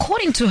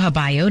According to her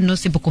bio,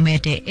 Nosipho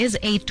Gumede is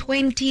a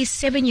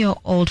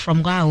 27-year-old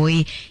from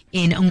Gaoi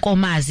in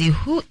Nkomazi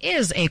who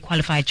is a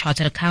qualified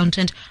chartered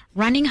accountant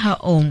running her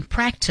own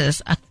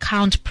practice,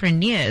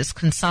 AccountPreneurs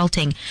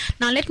Consulting.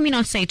 Now, let me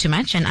not say too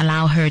much and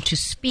allow her to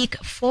speak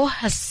for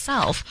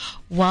herself.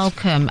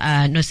 Welcome,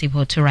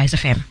 Nosipho, to Rise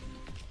FM.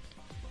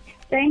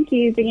 Thank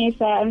you,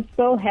 Vanessa. I'm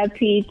so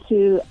happy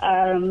to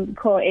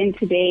call in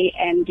today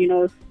and,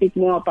 speak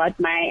more about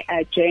my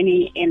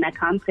journey in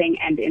accounting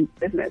and in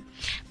business.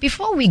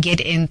 Before we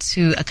get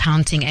into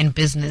accounting and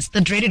business,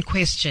 the dreaded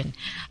question,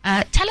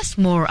 tell us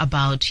more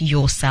about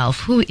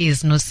yourself. Who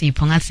is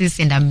Nosipho? I'm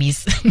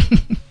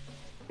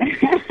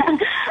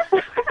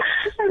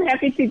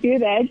happy to do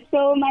that.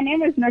 So my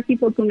name is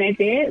Nosipho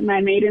Gumede.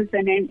 My maiden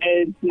surname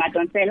is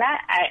Madonsela.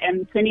 I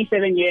am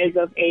 27 years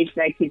of age,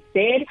 like you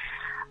said.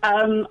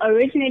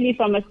 Originally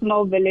from a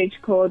small village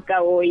called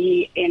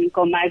Gaoi in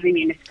Nkomazi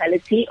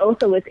municipality,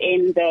 also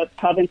within the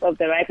province of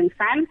the Rising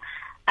Sun.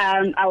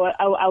 I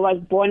was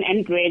born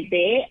and bred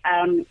there.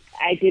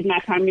 I did my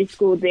primary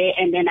school there,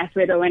 and then I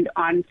further went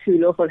on to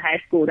local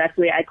high school. That's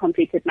where I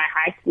completed my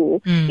high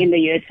school in the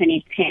year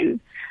 2010.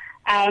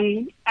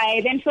 I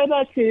then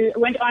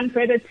went on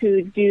further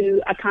to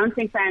do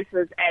accounting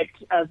sciences at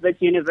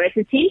Wits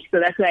University. So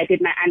that's where I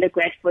did my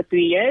undergrad for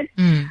 3 years.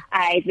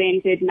 I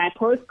then did my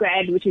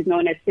postgrad, which is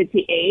known as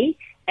City A.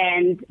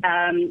 And,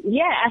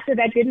 after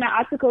that, did my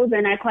articles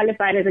and I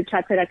qualified as a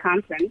chartered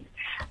accountant.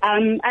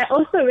 I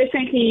also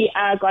recently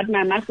got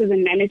my master's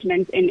in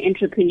management in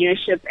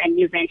entrepreneurship and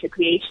new venture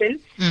creation.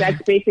 That's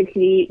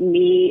basically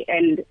me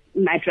and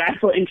my drive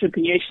for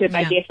entrepreneurship. Yeah.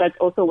 I guess that's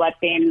also what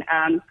then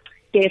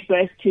gave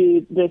birth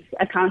to this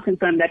accounting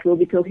firm that we'll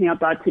be talking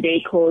about today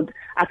called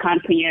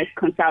AccountPreneurs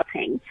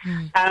Consulting.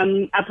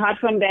 Apart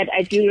from that,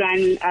 I do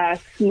run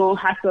small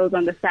hustles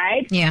on the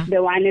side. Yeah.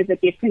 The one is a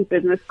gifting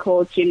business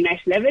called Gin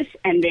Mash Levish,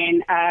 and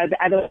then the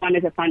other one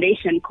is a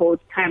foundation called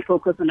Time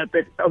Focus on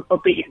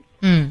Obedience.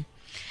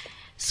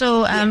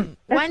 So,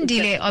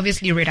 Wandile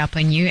obviously read up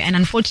on you, and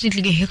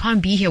unfortunately he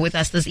can't be here with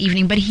us this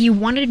evening, but he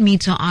wanted me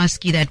to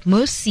ask you that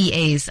most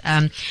CAs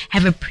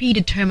have a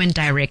predetermined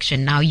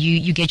direction. Now,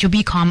 you get your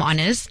BCom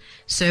honors,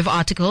 serve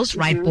articles,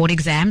 write board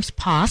exams,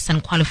 pass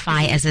and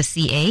qualify as a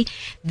CA.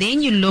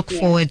 Then you look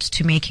forward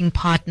to making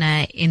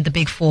partner in the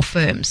big four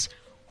firms.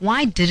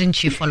 Why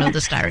didn't you follow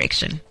this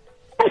direction?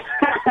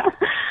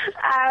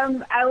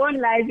 I won't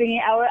lie, Zingy.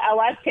 I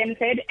was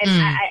tempted, and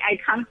I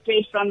come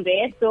straight from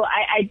there. So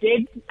I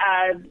did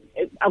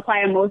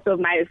acquire most of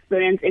my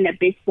experience in a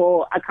big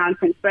four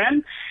accounting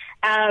firm.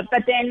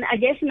 But then I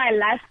guess my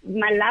love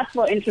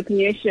for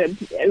entrepreneurship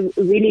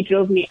really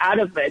drove me out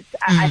of it.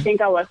 I think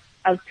I was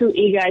too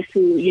eager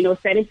to,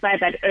 satisfy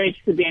that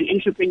urge to be an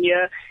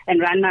entrepreneur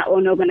and run my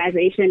own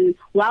organization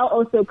while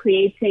also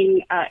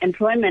creating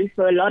employment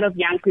for a lot of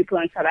young people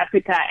in South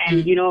Africa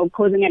and,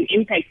 causing an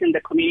impact in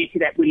the community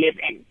that we live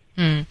in.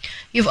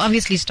 You've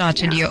obviously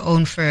started your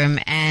own firm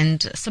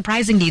and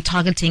surprisingly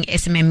targeting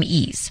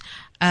SMMEs.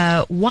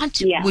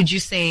 What would you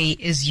say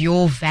is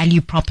your value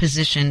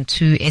proposition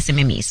to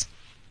SMMEs?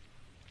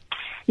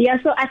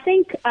 Yeah, so I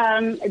think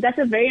that's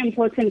a very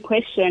important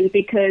question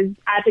because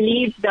I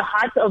believe the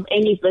heart of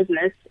any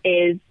business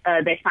is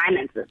their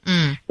finances.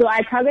 So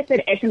I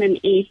targeted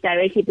SMMEs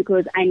directly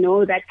because I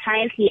know that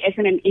currently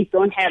SMMEs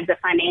don't have the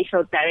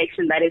financial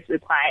direction that is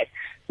required.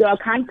 So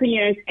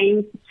AccountPreneurs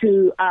aims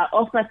to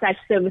offer such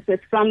services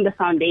from the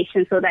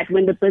foundation so that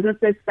when the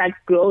businesses start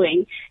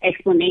growing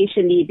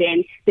exponentially,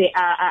 then they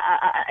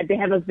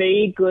have a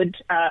very good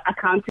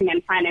accounting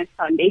and finance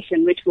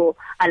foundation, which will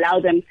allow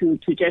them to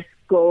just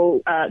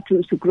go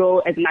to grow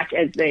as much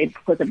as they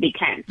possibly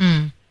can.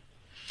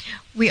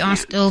 We are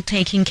still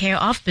taking care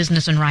of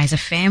business on Rise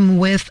FM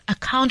with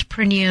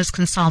AccountPreneurs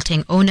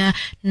Consulting owner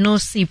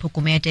Nosipho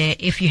Gumede.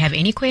 If you have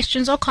any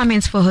questions or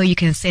comments for her, you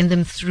can send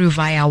them through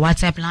via our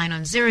WhatsApp line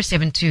on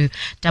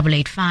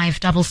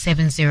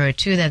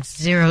 072-885-7702.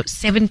 That's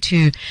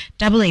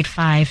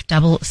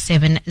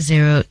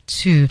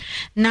 072-885-7702.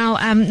 Now,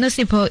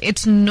 Nosipho,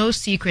 it's no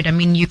secret. I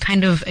mean, you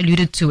kind of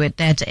alluded to it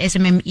that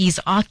SMMEs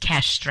are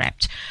cash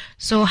strapped.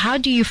 So how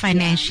do you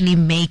financially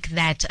make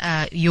that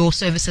your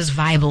services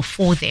viable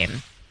for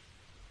them?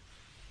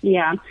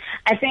 Yeah,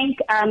 I think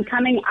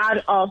coming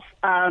out of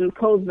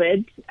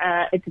COVID,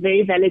 it's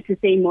very valid to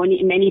say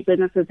many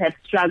businesses have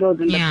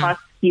struggled in the past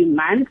few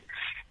months.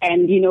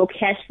 And,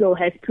 cash flow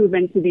has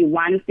proven to be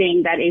one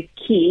thing that is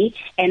key.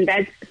 And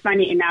that's,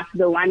 funny enough,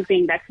 the one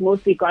thing that's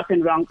mostly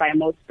gotten wrong by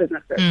most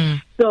businesses.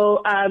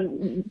 So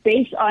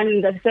based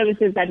on the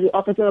services that we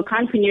offer, so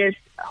AccountPreneurs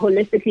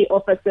holistically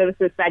offer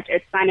services such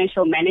as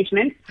financial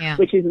management,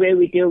 which is where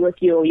we deal with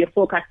your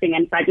forecasting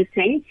and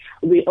budgeting.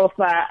 We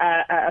offer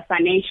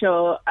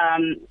financial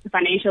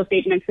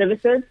statement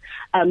services,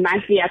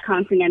 monthly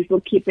accounting and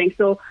bookkeeping.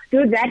 So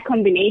through that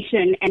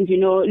combination and,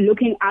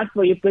 looking out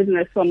for your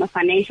business from a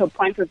financial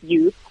point of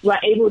view, we're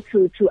able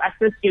to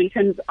assist you in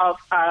terms of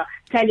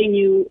telling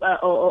you,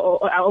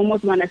 or I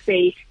almost want to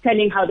say,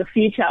 telling how the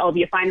future of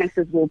your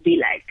finances will be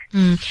like.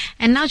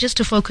 And now just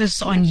to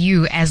focus on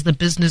you as the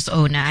business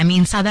owner. I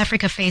mean, South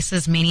Africa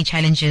faces many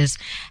challenges,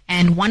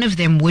 and one of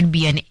them would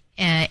be an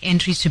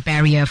entry to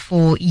barrier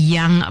for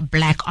young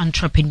black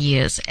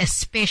entrepreneurs,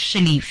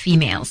 especially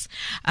females.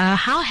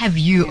 How have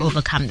you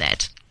overcome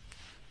that?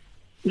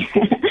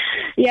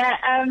 Yeah,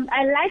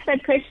 I like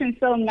that question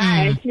so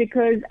much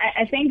because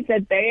I think the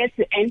barrier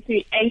to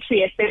entry,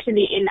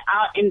 especially in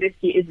our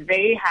industry, is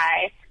very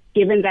high,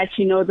 given that,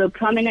 the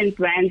prominent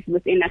brands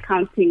within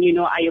accounting,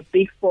 are your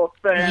big four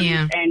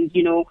firms and,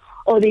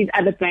 all these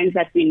other brands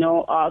that we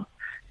know of.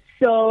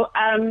 So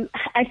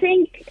I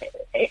think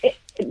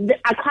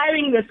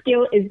acquiring the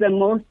skill is the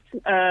most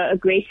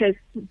greatest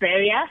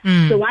barrier.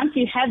 So once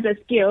you have the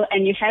skill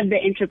and you have the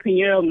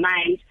entrepreneurial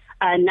mind,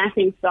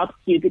 nothing stops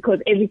you,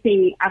 because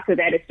everything after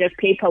that is just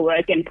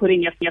paperwork and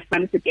putting your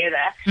firm together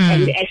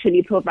and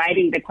actually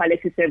providing the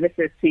quality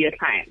services to your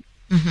clients.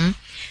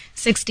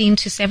 16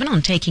 to 7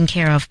 on Taking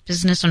Care of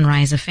Business on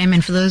Rise FM.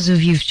 And for those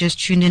of you who've just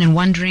tuned in and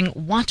wondering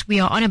what we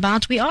are on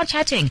about, we are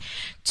chatting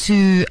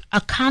to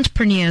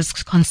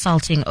AccountPreneurs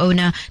Consulting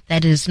owner,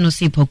 that is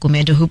Nosipho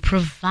Gumede, who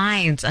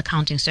provides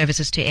accounting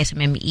services to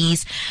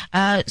SMMEs.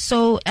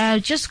 So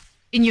just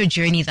in your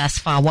journey thus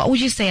far, what would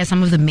you say are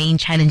some of the main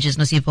challenges,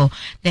 Nosipho,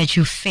 that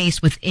you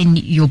face within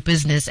your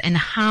business, and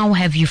how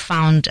have you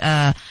found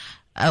a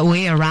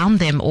way around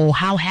them, or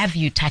how have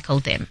you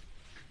tackled them?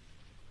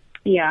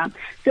 Yeah.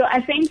 So I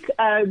think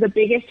the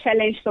biggest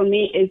challenge for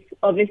me is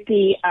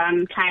obviously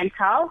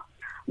clientele.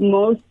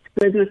 Most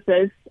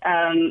businesses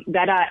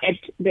that are at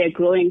their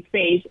growing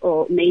phase,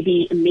 or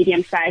maybe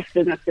medium-sized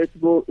businesses,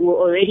 will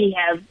already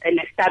have an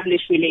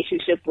established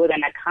relationship with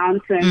an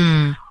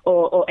accountant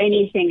or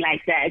anything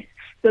like that.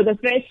 So the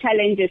first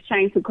challenge is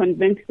trying to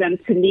convince them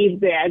to leave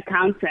their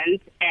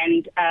accountant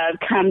and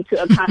come to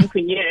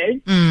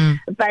AccountPreneurs.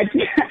 But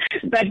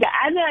the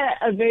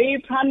other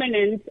very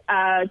prominent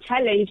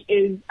challenge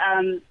is,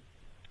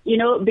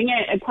 being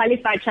a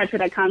qualified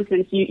chartered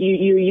accountant,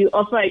 you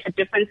offer a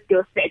different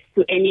skill set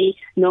to any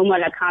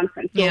normal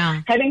accountant. So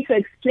having to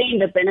explain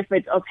the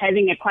benefits of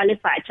having a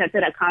qualified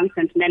chartered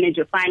accountant manage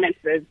your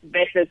finances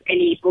versus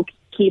any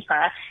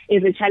bookkeeper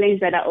is a challenge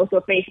that I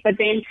also face. But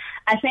then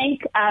I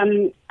think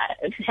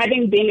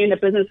having been in the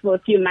business for a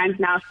few months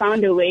now,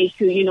 found a way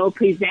to,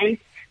 present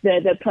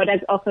the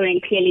product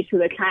offering clearly to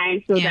the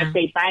client so that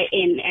they buy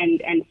in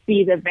and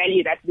see the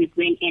value that we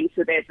bring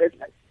into their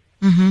business.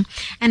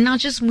 And now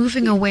just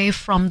moving away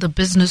from the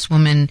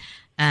businesswoman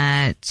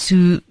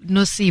to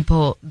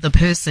Nosipho, the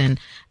person.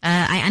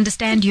 I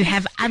understand you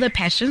have other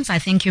passions. I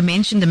think you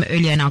mentioned them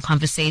earlier in our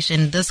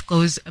conversation. This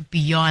goes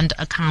beyond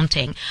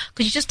accounting.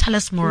 Could you just tell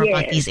us more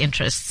about these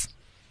interests?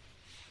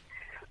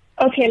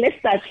 Okay, let's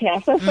start here.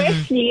 So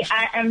firstly,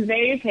 I am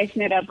very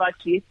passionate about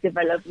youth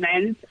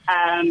development.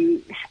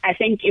 I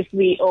think if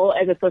we all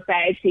as a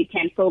society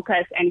can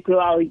focus and grow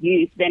our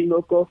youth, then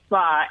we'll go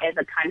far as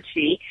a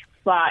country,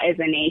 far as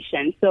a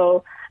nation.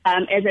 So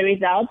as a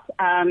result,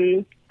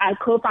 I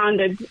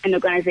co-founded an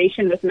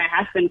organization with my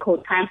husband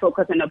called Time,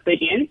 Focus and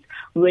Obedience,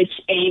 which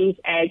aims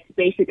at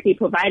basically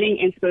providing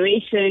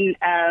inspiration,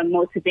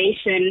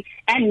 motivation,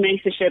 and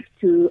mentorship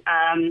to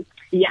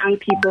young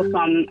people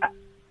from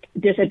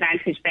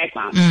disadvantaged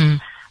backgrounds.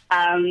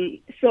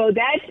 So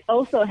that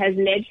also has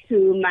led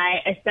to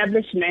my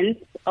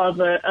establishment of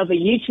a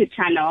YouTube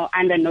channel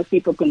under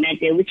Nosipho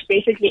Gumede, which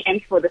basically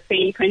aims for the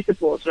same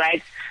principles,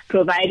 right?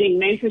 Providing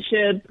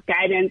mentorship,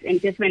 guidance in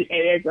different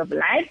areas of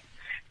life.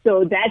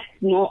 So that's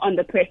more on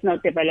the personal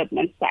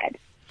development side.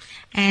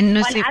 And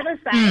on the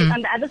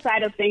other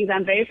side of things,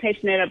 I'm very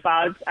passionate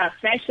about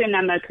fashion.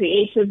 I'm a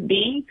creative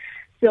being.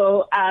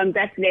 So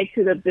that's led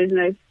to the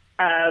business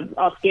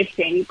of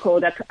gifting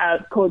called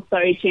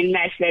Story Chain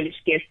Match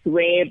Lavish Gifts,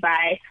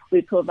 whereby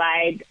we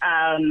provide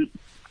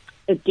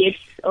gifts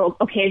or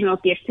occasional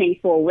gifting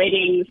for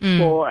weddings,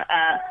 for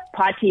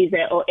parties,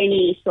 or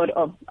any sort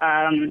of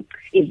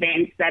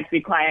events that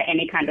require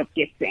any kind of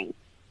gifting.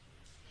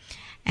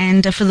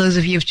 And for those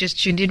of you who've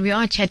just tuned in, we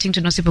are chatting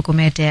to Nosipho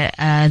Gumede,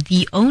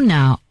 the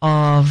owner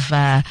of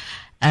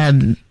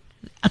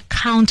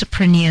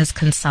AccountPreneurs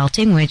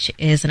Consulting, which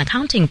is an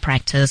accounting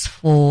practice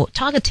for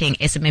targeting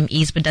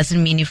SMMEs, but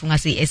doesn't mean if you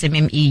see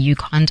SMME, you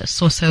can't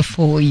source her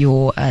for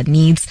your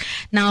needs.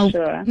 Now,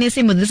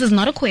 Nosipho, this is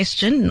not a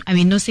question. I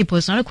mean, Nosipho,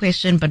 it's not a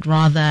question, but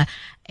rather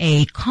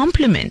a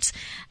compliment.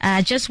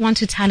 I just want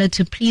to tell her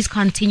to please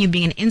continue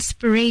being an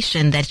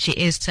inspiration that she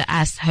is to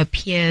us, her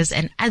peers,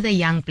 and other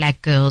young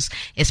black girls,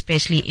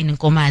 especially in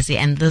Nkomazi.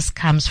 And this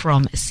comes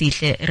from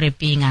Sihle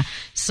Repinga.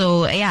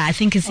 So, yeah, I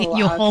think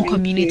your whole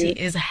community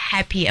is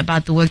happy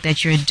about the work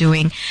that you're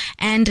doing.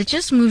 And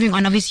just moving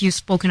on, obviously, you've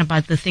spoken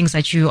about the things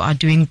that you are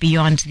doing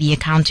beyond the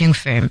accounting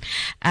firm.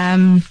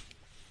 I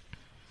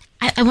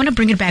want to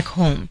bring it back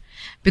home,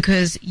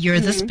 because you're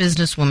this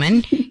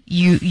businesswoman,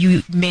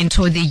 you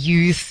mentor the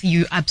youth,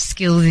 you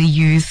upskill the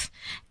youth,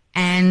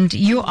 and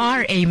you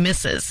are a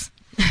Mrs.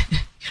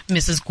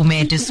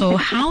 Gumede. So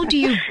how do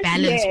you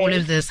balance all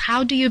of this?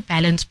 How do you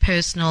balance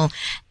personal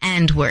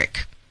and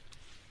work?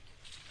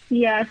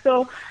 Yeah.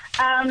 So,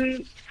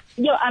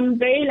 I'm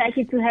very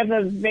lucky to have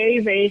a very,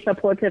 very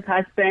supportive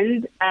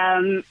husband.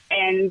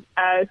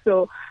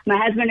 So my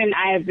husband and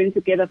I have been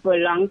together for a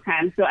long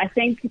time. So I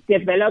think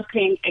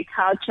developing a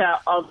culture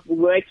of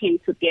working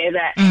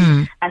together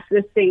and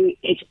assisting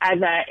each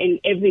other in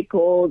every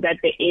goal that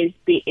there is,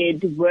 be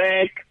it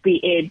work, be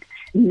it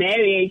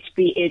marriage,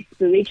 be it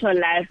spiritual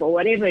life or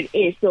whatever it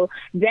is. So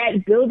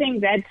that building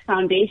that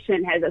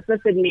foundation has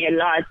assisted me a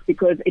lot,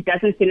 because it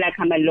doesn't feel like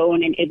I'm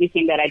alone in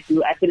everything that I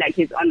do. I feel like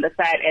he's on the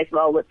side as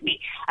well with me.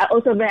 I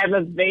also have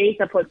a very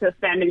supportive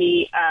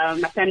family,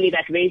 my family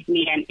that raised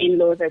me, and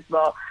in-laws as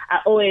well,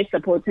 are always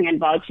supporting and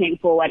vouching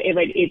for whatever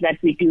it is that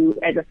we do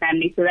as a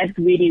family. So that's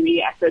really,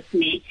 really assists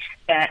me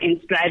in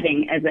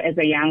striving as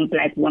a young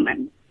Black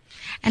woman.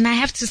 And I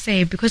have to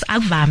say, because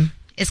Agvam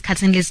is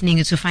cutting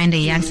listening to find a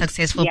young,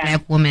 successful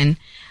Black woman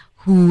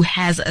who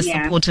has a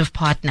supportive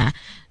partner.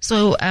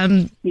 So, I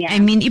mean,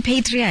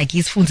 patriarchy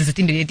is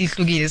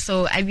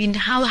so, I mean,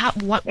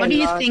 what do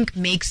you think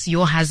makes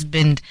your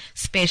husband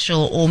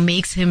special, or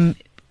makes him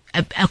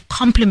a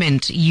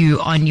compliment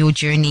you on your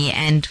journey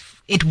and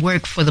it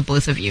work for the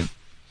both of you?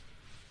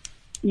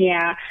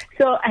 Yeah.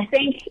 So I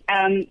think,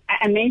 I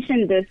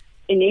mentioned this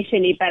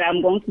initially, but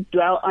I'm going to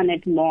dwell on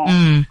it more.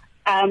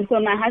 So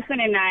my husband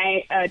and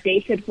I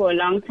dated for a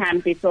long time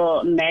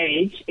before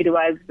marriage. It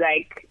was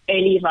like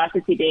early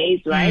varsity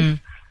days, right?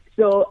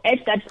 So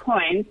at that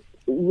point,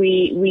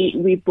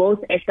 we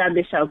both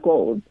established our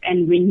goals,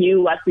 and we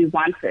knew what we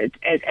wanted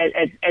as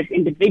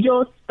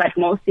individuals, but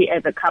mostly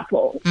as a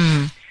couple.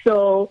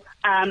 So,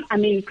 I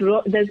mean,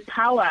 there's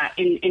power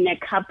in a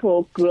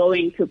couple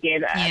growing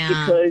together,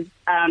 because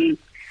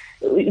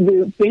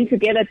we've been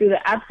together through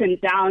the ups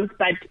and downs,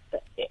 but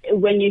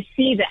when you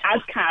see the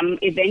outcome,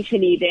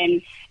 eventually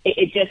then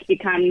it just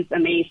becomes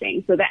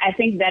amazing. So that, I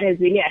think that has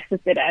really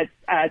assisted us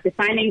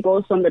defining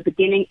goals from the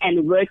beginning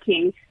and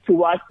working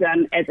towards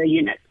them as a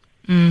unit.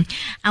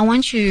 I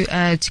want you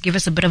to give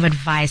us a bit of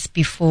advice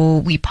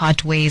before we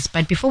part ways,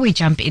 but before we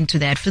jump into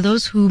that, for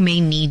those who may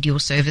need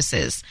your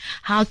services,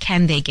 how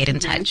can they get in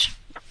touch?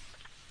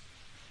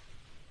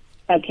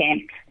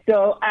 Okay,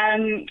 so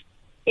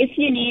if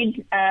you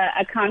need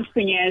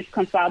AccountPreneurs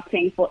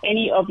Consulting for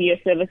any of your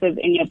services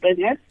in your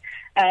business,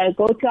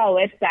 go to our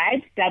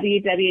website,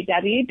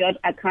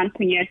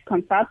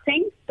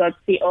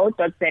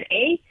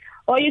 www.accountpreneursconsulting.co.za,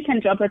 or you can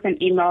drop us an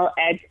email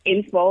at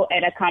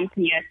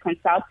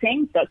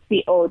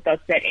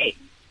info@accountpreneursconsulting.co.za.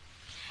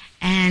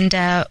 And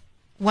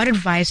what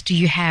advice do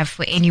you have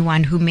for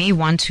anyone who may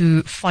want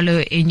to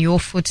follow in your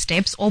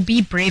footsteps, or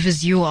be brave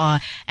as you are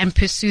and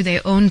pursue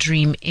their own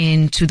dream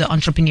into the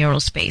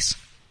entrepreneurial space?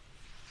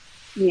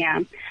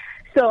 Yeah.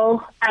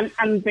 So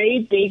I'm very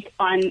big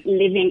on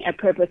living a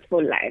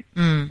purposeful life.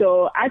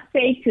 So I'd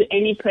say to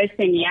any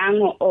person, young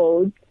or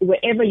old,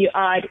 wherever you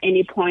are at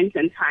any point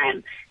in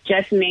time,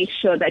 just make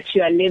sure that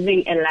you are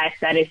living a life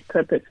that is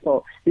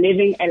purposeful,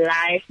 living a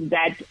life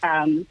that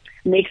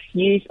makes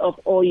use of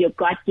all your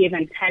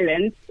God-given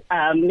talents,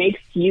 makes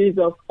use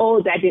of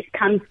all that it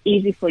comes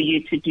easy for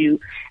you to do.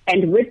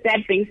 And with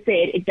that being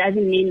said, it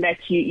doesn't mean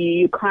that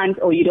you can't,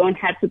 or you don't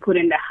have to put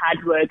in the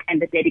hard work and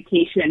the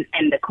dedication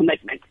and the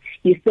commitment.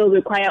 You still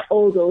require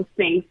all those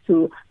things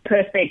to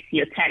perfect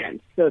your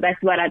talents. So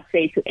that's what I'd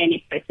say to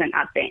any person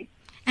out there.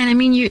 And I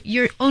mean,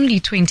 you're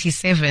only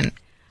 27,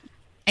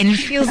 and it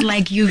feels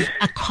like you've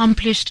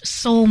accomplished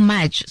so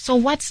much. So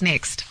what's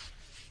next?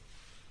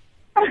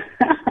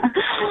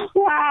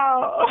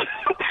 Wow.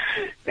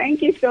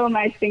 Thank you so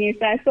much,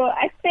 Singisa. So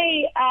I'd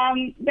say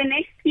the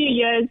next few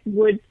years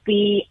would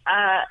be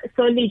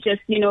solely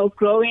just,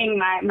 growing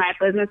my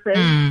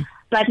businesses.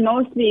 But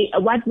mostly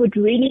what would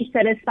really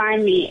satisfy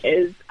me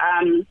is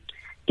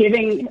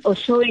giving or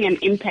showing an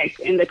impact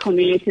in the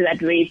community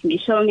that raised me,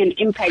 showing an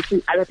impact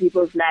in other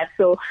people's lives.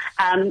 So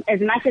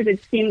as much as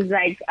it seems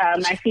like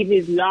my CV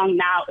is long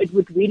now, it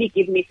would really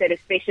give me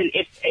satisfaction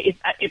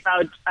if I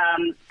would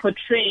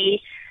portray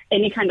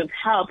any kind of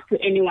help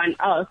to anyone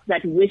else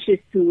that wishes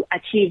to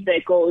achieve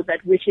their goals,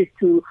 that wishes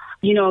to,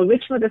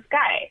 reach for the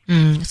sky.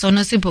 So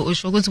Nosipho,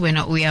 usho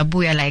wena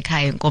uyabuya like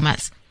hi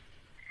Nkomas.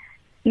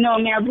 No,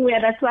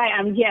 Miabuya, that's why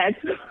I'm here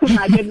to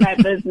market my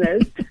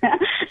business.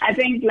 I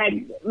think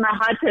my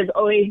heart has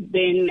always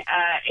been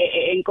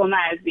in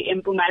Nkomazi,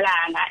 in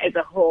Mpumalanga as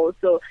a whole.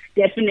 So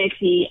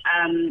definitely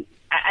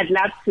I'd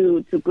love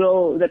to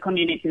grow the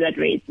community that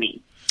raised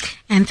me.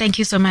 And thank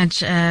you so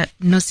much,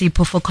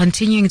 Nosipho, for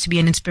continuing to be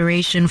an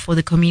inspiration for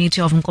the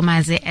community of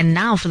Nkomazi and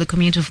now for the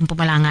community of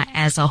Mpumalanga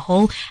as a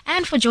whole,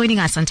 and for joining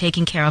us on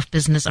Taking Care of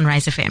Business on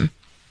Rise FM.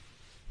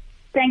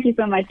 Thank you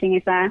so much,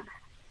 Singisa.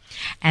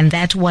 And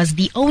that was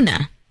the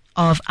owner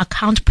of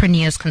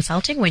AccountPreneurs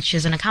Consulting, which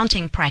is an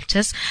accounting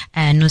practice,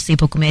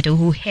 Nosipho Gumede,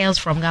 who hails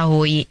from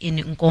Gahoyi in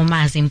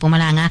Nkomazi,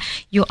 Mpumalanga.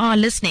 You are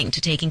listening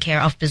to Taking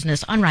Care of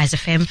Business on Rise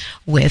FM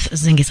with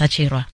Zingisa Chirwa.